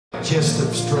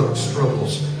digestive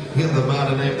struggles. In the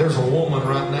mighty name, there's a woman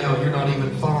right now, you're not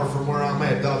even far from where I'm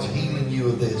at. God's healing you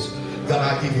of this. God,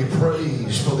 I give you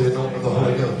praise for the anointing of the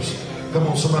Holy Ghost. Come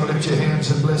on, somebody lift your hands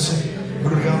and bless Him.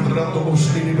 Holy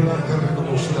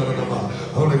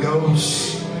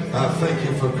Ghost, I thank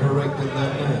you for correcting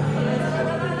that now.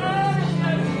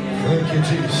 Thank you,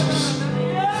 Jesus.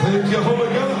 Thank you, Holy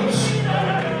Ghost.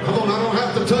 Come on, I don't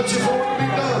have to touch you for it to be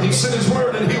done. He sent His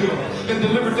word and healed and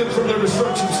delivered them from their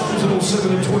destruction. Psalms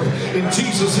 07 and 20. And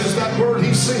Jesus is that word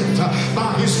He sent.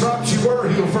 By His stripes you were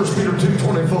healed. 1 Peter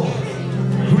 2:24.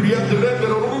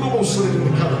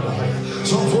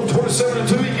 Psalms 127 and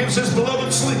 2, He gives His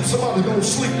beloved sleep. Somebody's going to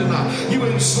sleep tonight. You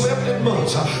ain't slept in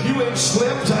months. You ain't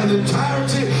slept an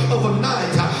entirety of a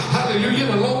night. Hallelujah,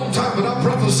 in a long time. But I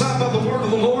prophesy by the word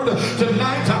of the Lord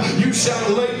tonight, you shall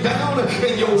lay down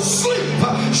and your sleep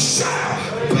shall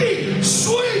be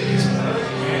sweet.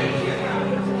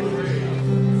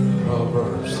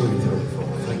 Proverbs 3:34.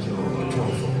 Thank you, Lord.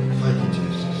 24. Thank you,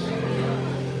 Jesus.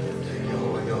 Thank you,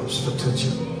 Holy Ghost, for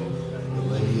touching the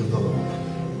lady of the Lord.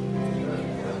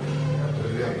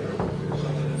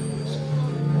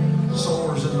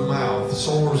 Sores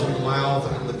in the mouth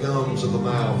and the gums of the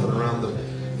mouth and around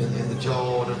in the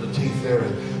jaw and in the teeth there,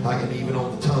 and even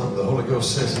on the tongue. The Holy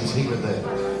Ghost says He's healing that.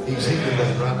 He's healing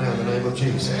that right now in the name of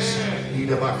Jesus.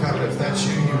 If that's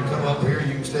you, you can come up here,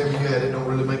 you can stay where you at. It don't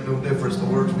really make no difference. The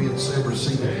words being said,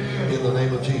 receive it in the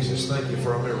name of Jesus. Thank you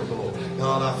for a miracle, Lord.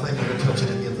 God, I thank you for touching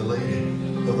again the lady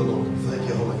of the Lord. Thank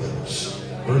you, Holy Ghost.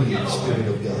 Breathe, Spirit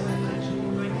of God.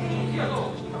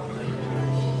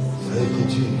 Thank you,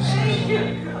 Jesus.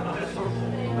 Yeah.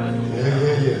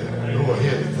 Go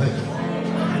ahead. Thank you.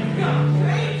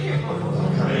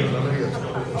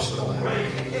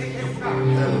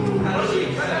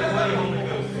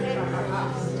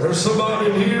 There's somebody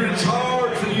in here, it's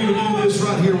hard for you to do this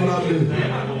right here, what I'm doing.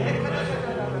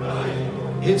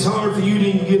 It's hard for you to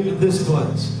even get to this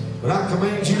place. But I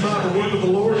command you by the word of the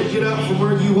Lord to get out from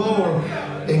where you are.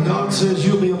 And God says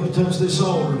you'll be able to touch this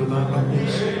altar tonight like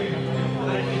this.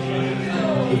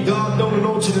 If God don't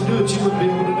anoint you to do it, you wouldn't be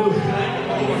able to do it.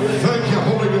 Thank you,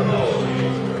 Holy Ghost.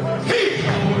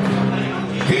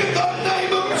 In the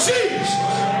name of Jesus.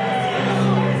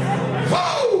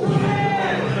 Whoa!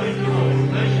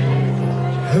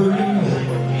 Hallelujah.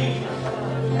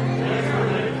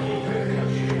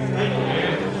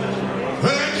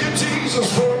 Thank you, Jesus,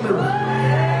 for a miracle.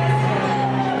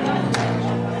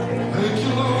 Thank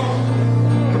you, Lord.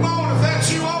 Come on, if that's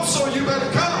you also, you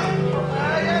better come.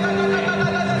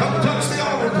 Come touch the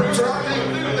altar, preacher. I can't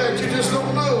do that. You just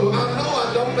don't know. I know I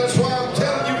don't. That's why I'm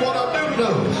telling you what I do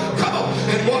know. Come on.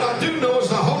 And what I do know is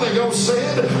the Holy Ghost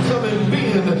said, come and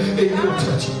bend and you'll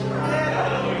touch it.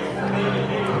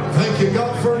 Thank you,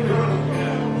 God, for your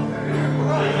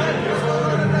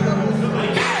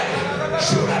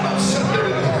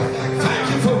thank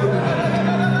you for it.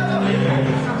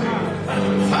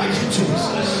 Thank you,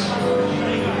 Jesus.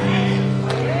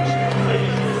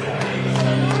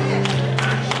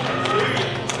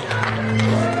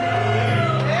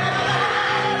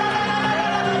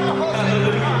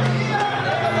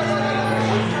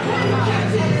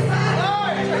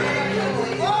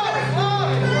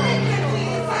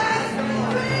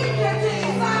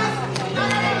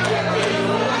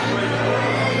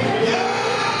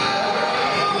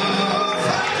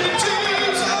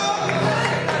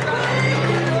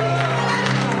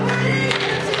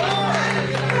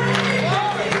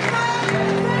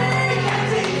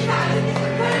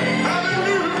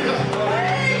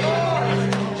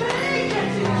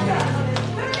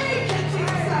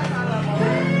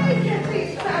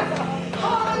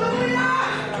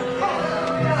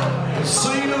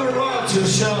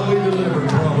 Shall be delivered.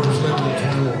 Proverbs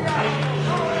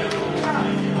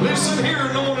 11:21. Listen here,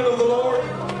 anointed of the Lord.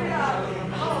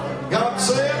 God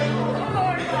said,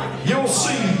 your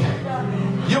seed,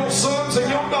 your sons and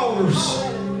your daughters,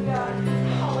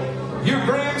 your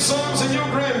grandsons and your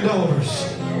granddaughters.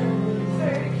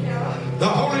 The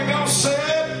Holy Ghost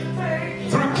said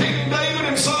through King David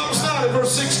in Psalms 90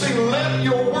 verse 16, let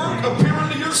your work appear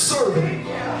unto your servant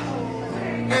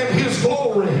and his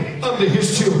glory unto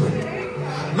his children.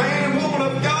 Man and woman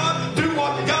of God, do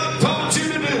what God told you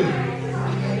to do.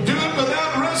 Do it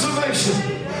without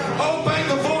reservation. Obey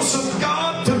the voice of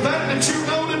God to that you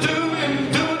know to do, and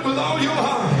do it with all your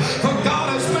heart. For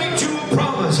God has made you a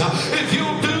promise. If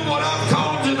you'll do what I've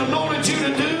called and anointed you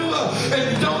to do,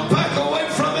 and don't back away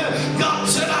from it, God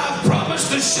said, I've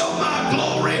promised to show my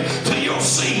glory to your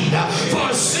seed. For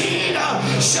a seed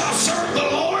shall serve the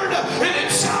Lord, and it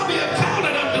shall be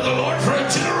accounted unto the Lord for a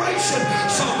generation.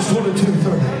 So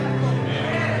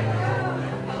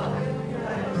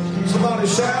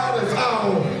Somebody shout, if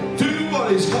I'll do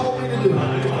what He's called me to do,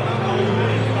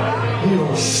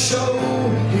 He'll show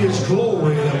His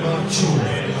glory in my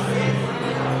children.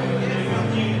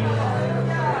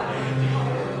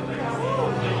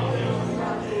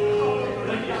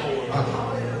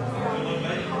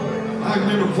 I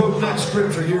remember quoting that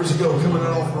scripture years ago, coming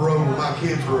off the road when my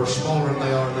kids were smaller than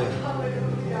they are now.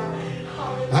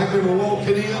 I remember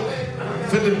walking in,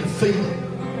 feeling defeated.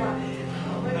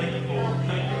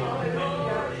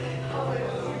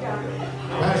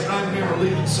 Pastor, I remember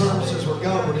leading services where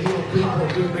God would heal people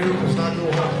and do miracles, not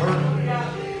go home hurt,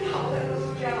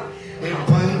 in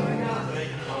pain.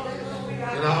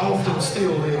 And I often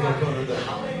still live up under that.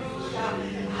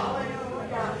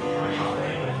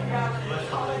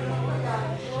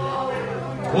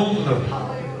 Wanting to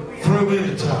throw in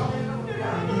the towel.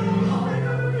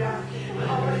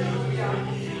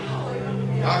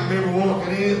 I remember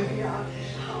walking in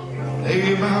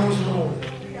 8 hours in the morning,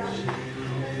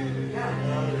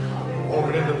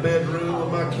 walking in the bedroom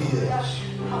with my kids,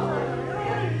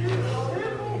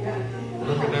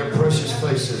 looking at their precious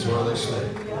faces while they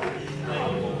slept.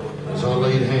 As I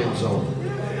laid hands on them,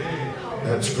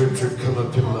 that scripture come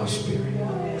up in my spirit.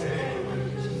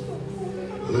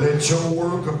 Let your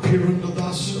work appear unto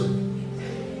thy servant.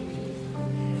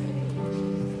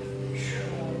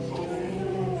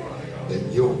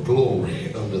 Let your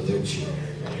glory unto their children.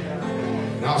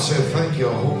 And I said, thank you,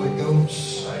 Holy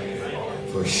Ghost,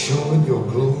 for showing your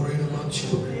glory to my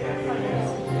children.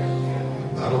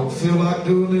 I don't feel like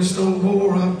doing this no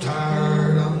more. I'm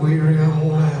tired, I'm weary, I'm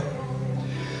worn out.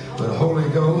 But Holy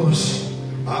Ghost,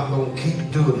 I'm going to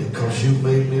keep doing it because you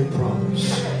made me a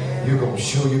promise. You're going to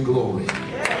show your glory.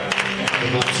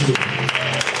 And my children.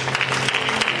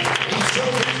 He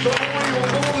showed His glory on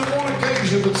more than one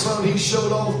occasion, but son, He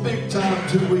showed off big time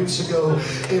 2 weeks ago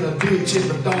in a ditch in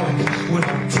the dark when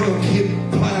a truck hit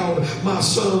and plowed my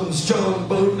son's John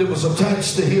boat that was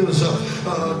attached to his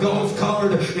golf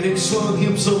cart, and it slung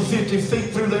him some 50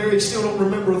 feet through there. He still don't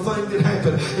remember a thing that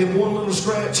happened. And one little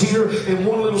scratch here and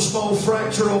one little small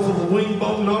fracture off of the wing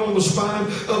bone, not on the spine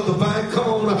of the back. Come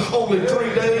on, only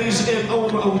 3 days and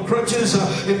on crutches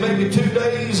and maybe 2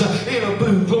 days in a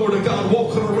boot. Glory to God,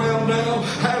 walking around now.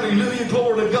 Hallelujah,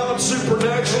 glory to God,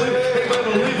 supernaturally. Amen, a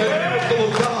living miracle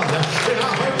of God. And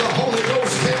I heard the Holy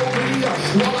Ghost tell me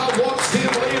while I watched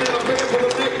him laying in a bed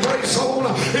with a neck brace on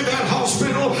in that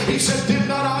hospital, he said, did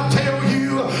not I tell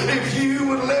you, if you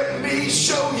would let me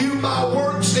show you my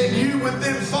works, then you would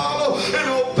then follow and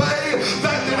obey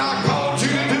that I called you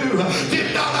to do.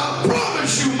 Did not I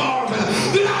promise you, Marvin,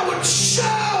 that I would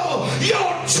show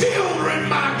your children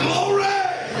my glory?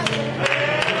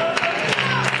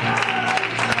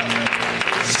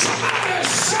 Somebody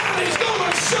shout, He's going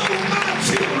to show my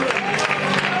children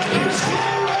His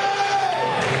glory.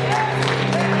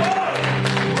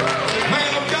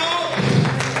 Man of God,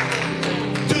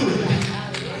 do it.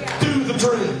 Do the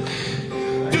dream.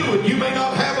 Do it. You may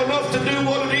not have enough to do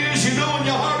what it is you know in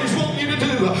your heart He's wanting you to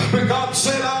do. But God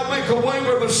said, I'll make a way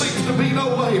where there seems to be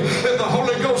no way. And the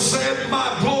Holy Ghost said,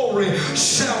 my glory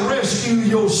shall rescue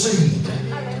your seed.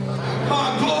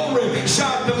 My glory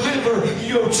shall deliver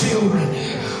your children.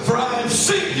 For I have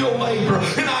seen your labor,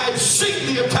 and I have seen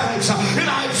the attacks, and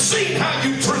I have seen how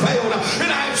you travailed,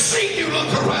 and I have seen you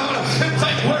look around and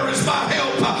think, where is my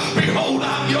help? Behold,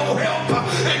 I'm your help.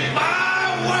 And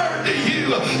my word to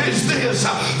you is this: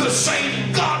 the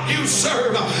same God you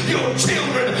serve, your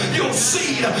children, your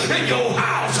seed, and your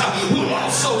house will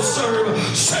also serve,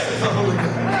 saith the Holy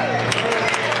Ghost.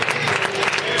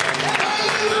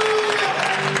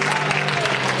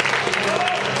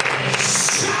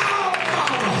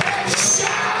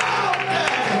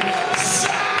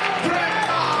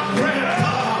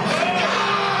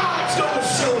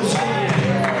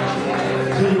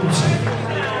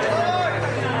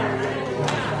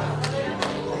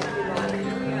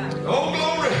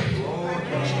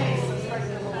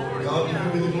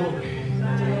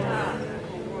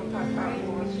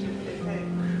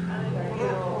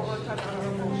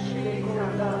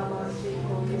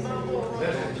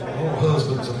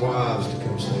 Husbands and wives to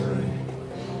come stay ready.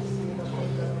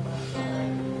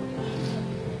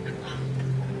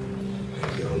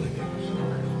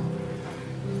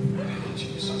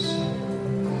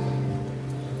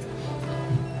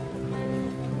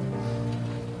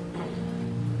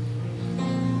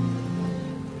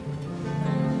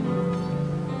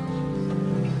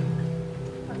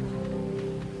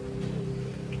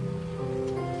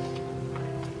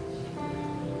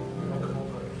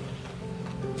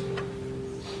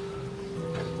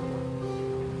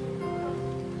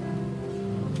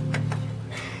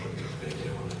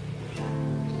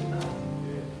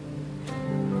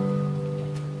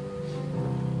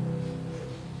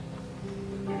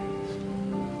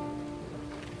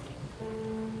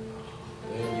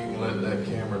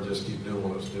 just keep doing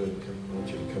what I was doing. I want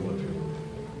you to come up here.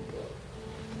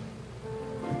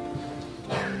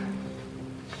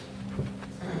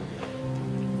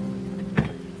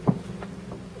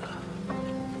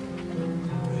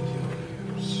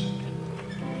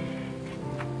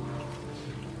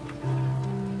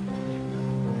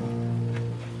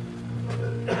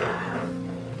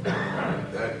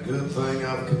 Good thing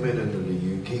I've committed unto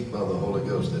you, keep by the Holy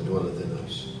Ghost that dwelleth in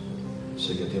us.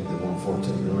 2 Timothy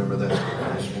 1:14. Remember that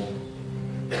this morning?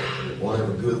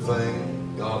 Whatever good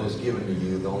thing God has given to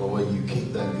you, the only way you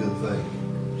keep that good thing,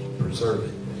 preserve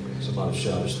it. Somebody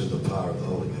shout us through the power of the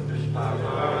Holy Ghost.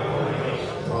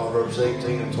 Proverbs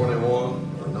 18:21,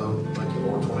 or no, thank you,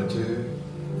 Lord, 22.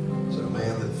 So a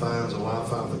man that finds a wife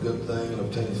finds a good thing and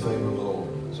obtains favor of the Lord.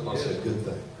 Somebody says good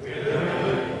thing.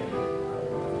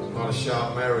 Somebody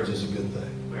shout, marriage is a good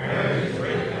thing. Marriage is a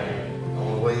great thing. The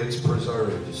only way it's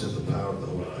preserved is in the power of the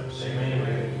Holy Ghost.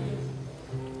 Amen.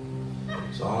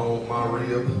 So on my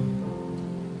rib,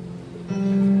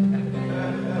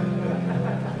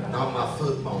 not my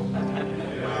foot bone,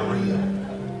 my rib.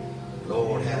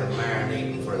 Lord had a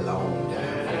marinating for a long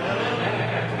time.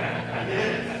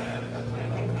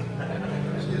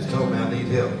 She just told me I need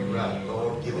help. You're right.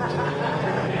 Lord, give it to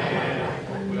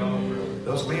me.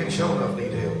 Those men sure enough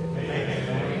need help.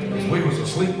 Because we was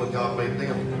asleep when God made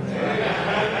them.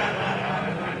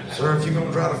 Sir, if you're going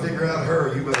to try to figure out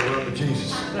her, you better run to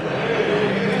Jesus. You're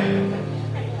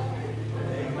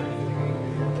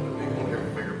going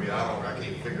to figure me out. I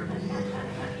can't figure me out.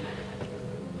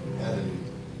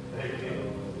 Hallelujah.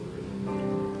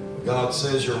 God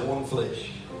says you're one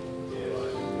flesh.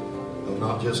 I'm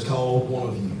not just called one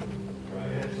of you.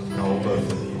 I'm called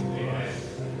both of you.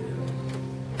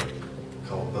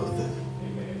 Both of them.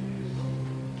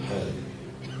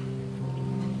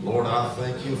 Lord, I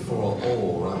thank you for an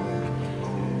oil right now.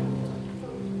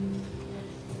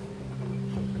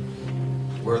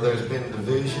 Where there's been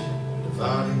division,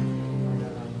 dividing,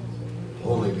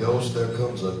 Holy Ghost, there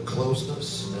comes a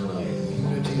closeness and a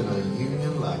unity and a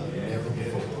union like never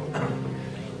before.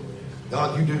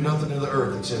 God, you do nothing in the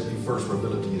earth except you first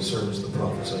reveal it to your servants, the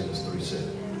prophets, Amos 3:7.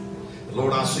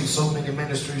 Lord, I see so many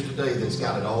ministries today that's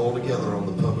got it all together on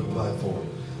the public platform,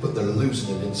 but they're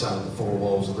losing it inside the four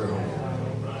walls of their home.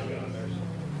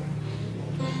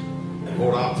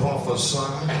 Lord, I prophesy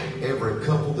every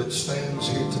couple that stands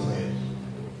here tonight,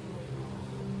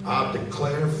 I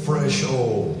declare fresh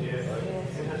oil.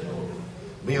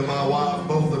 Me and my wife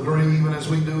both agree, even as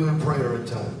we do in prayer at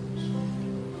times,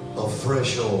 a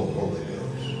fresh oil, Holy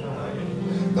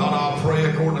Ghost. God, I pray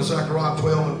according to Zechariah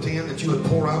 12:10 that you would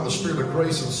pour out the spirit of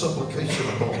grace and supplication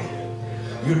upon them.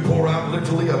 You'd pour out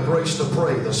literally a grace to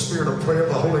pray, the spirit of prayer,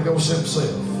 the Holy Ghost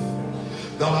himself.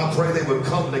 God, I pray they would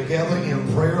come together in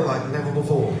prayer like never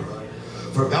before.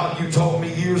 For God, you told me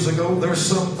years ago, there's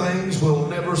some things we'll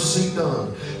never see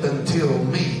done until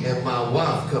me and my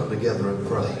wife come together and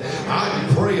pray. I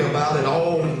can pray about it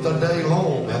all the day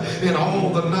long and all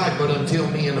the night, but until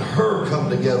me and her come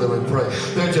together and pray.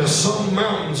 There's just some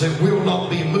mountains that will not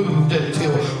be moved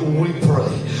until we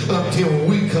pray, until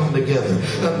we come together,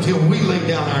 until we lay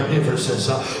down our differences,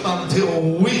 until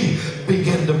we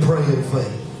begin to pray in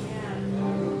faith.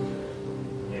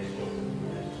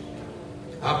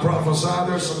 I prophesy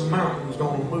there's some mountains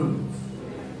going to move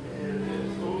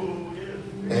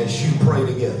as you pray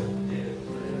together.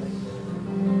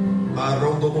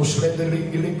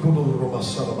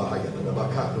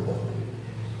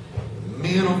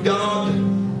 Men of God,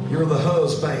 you're the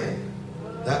husband.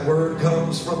 That word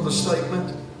comes from the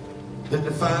statement that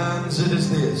defines it as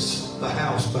this, the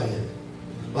house band.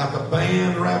 Like a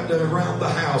band wrapped around the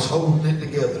house holding it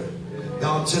together.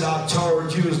 God said, I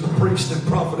charge you as the priest and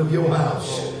prophet of your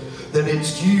house, that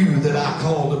it's you that I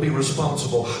call to be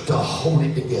responsible to hold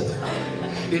it together.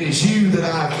 It is you that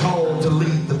I have called to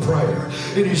lead the prayer.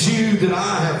 It is you that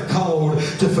I have called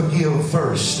to forgive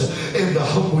first and to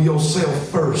humble yourself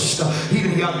first.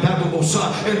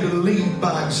 And to lead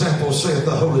by example, saith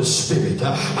the Holy Spirit.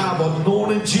 I've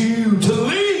anointed you to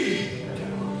lead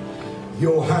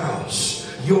your house,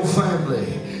 your family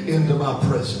into my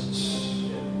presence.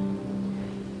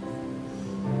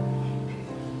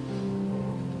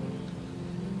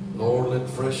 Lord, let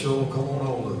fresh oil come on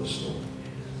all of us, Lord.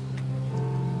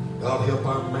 God, help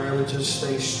our marriages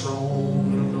stay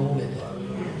strong and anointed.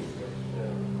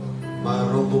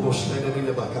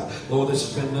 Lord, this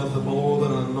has been nothing more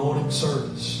than an anointing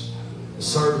service. A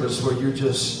service where you're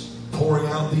just pouring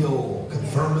out the oil,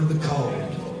 confirming the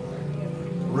called,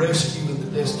 rescuing the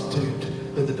destitute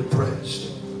and the depressed.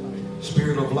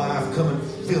 Spirit of life, come and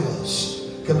fill us.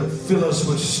 Come and fill us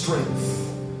with strength.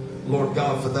 Lord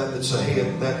God, for that that's ahead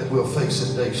and that we'll face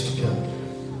in days to come.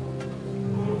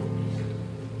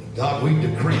 God, we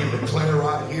decree and declare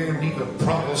right here and even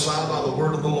prophesy by the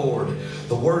word of the Lord.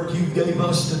 The work you gave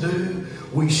us to do,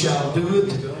 we shall do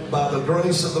it by the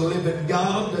grace of the living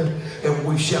God, and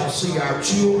we shall see our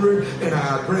children and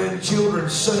our grandchildren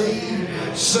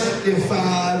saved,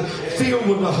 sanctified, filled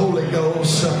with the Holy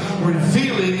Ghost,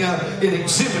 revealing and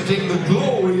exhibiting the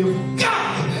glory of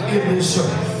God in this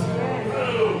earth.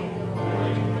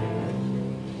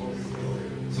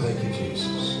 Thank you,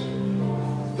 Jesus.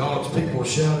 God's people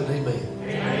shouted amen.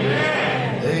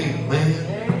 Amen. Amen.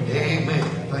 Amen.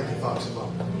 Thank you, Foxy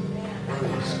Mom.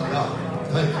 Praise God.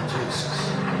 Thank you, Jesus.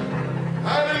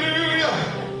 Hallelujah.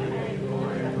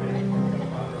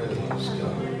 Praise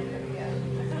God.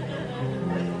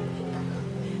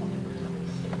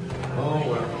 Oh,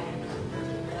 well.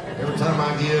 Every time I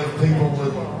give people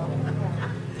with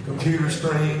computer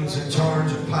screens in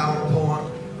charge of PowerPoint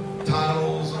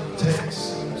titles and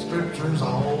texts and scriptures, I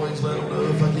always let them know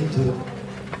if I get to it.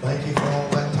 Thank you for all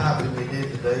that typing you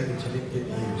did today that you didn't get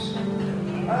to use.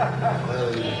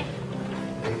 Hallelujah.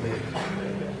 Amen.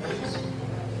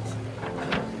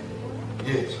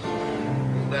 Yes.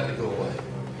 Let it go away.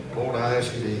 Lord, I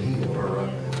ask you to heal her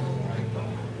right now.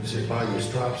 You said, by your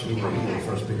stripes we were healed,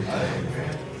 1 Peter 2.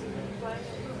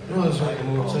 You know, that's what the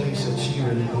Lord said. He said, she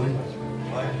really believes.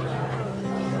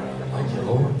 Thank you,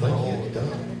 Lord. Thank you, it's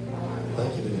done.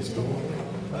 Thank you that it's going.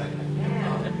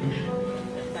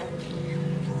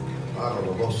 I don't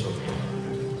know what's up.